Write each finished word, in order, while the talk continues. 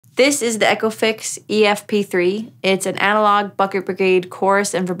This is the Ecofix EFP3. It's an analog bucket brigade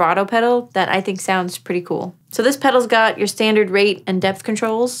chorus and vibrato pedal that I think sounds pretty cool. So this pedal's got your standard rate and depth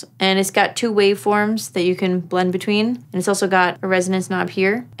controls, and it's got 2 waveforms that you can blend between. And it's also got a resonance knob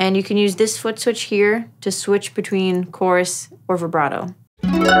here. And you can use this foot switch here to switch between chorus or vibrato.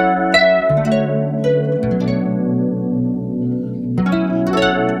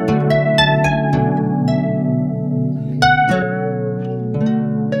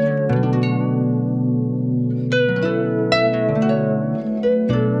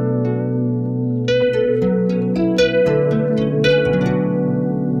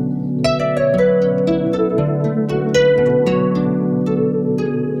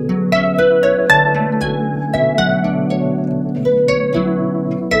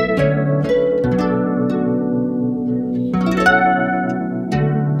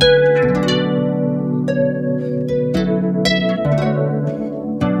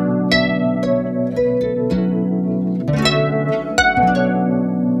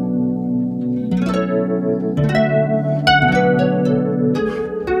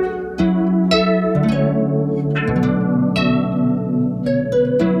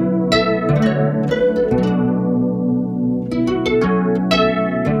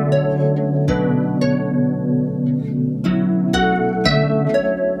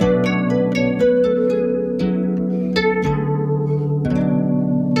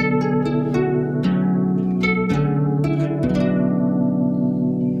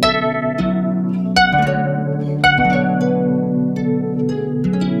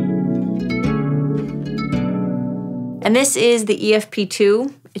 And this is the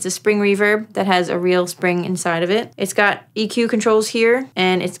EFP2. It's a spring reverb that has a real spring inside of it. It's got EQ controls here,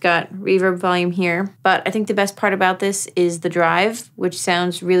 and it's got reverb volume here. But I think the best part about this is the drive, which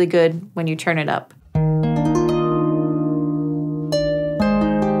sounds really good when you turn it up.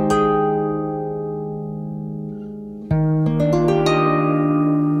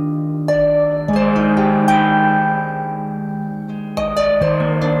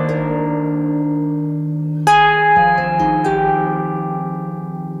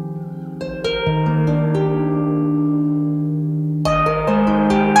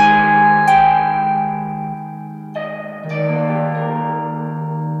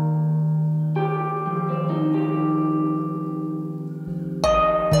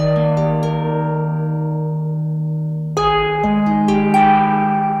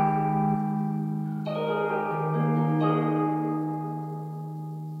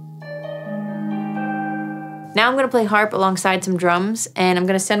 Now I'm going to play harp alongside some drums, and I'm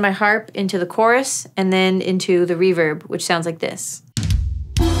going to send my harp into the chorus and then into the reverb, which sounds like this.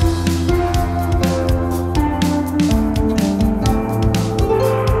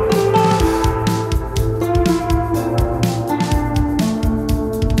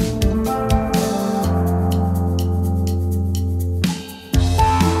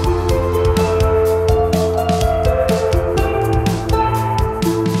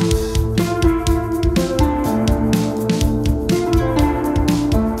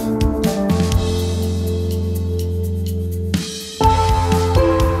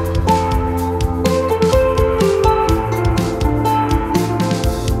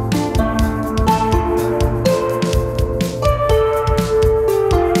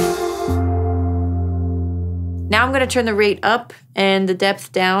 Now I'm going to turn the rate up and the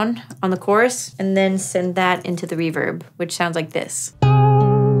depth down on the chorus and then send that into the reverb, which sounds like this.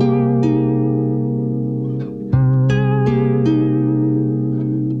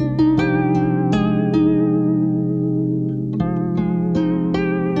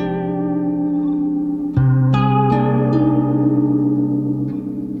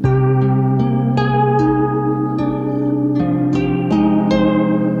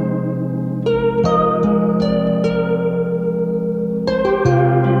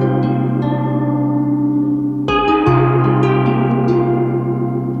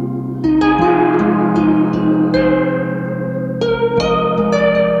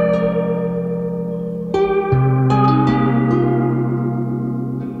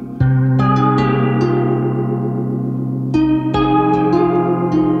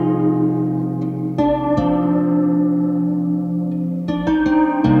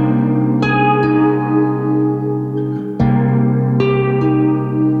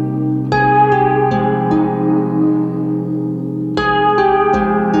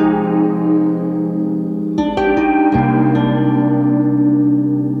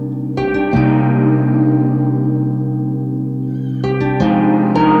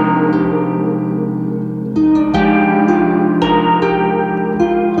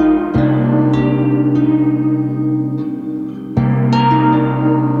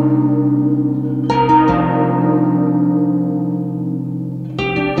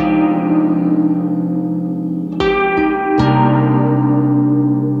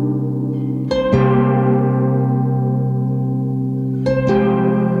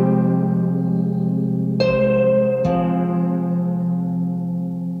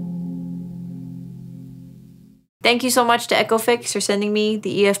 Thank you so much to EchoFix for sending me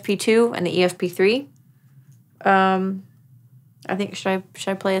the EFP2 and the EFP3. I think, should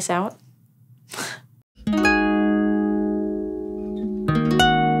I play us out?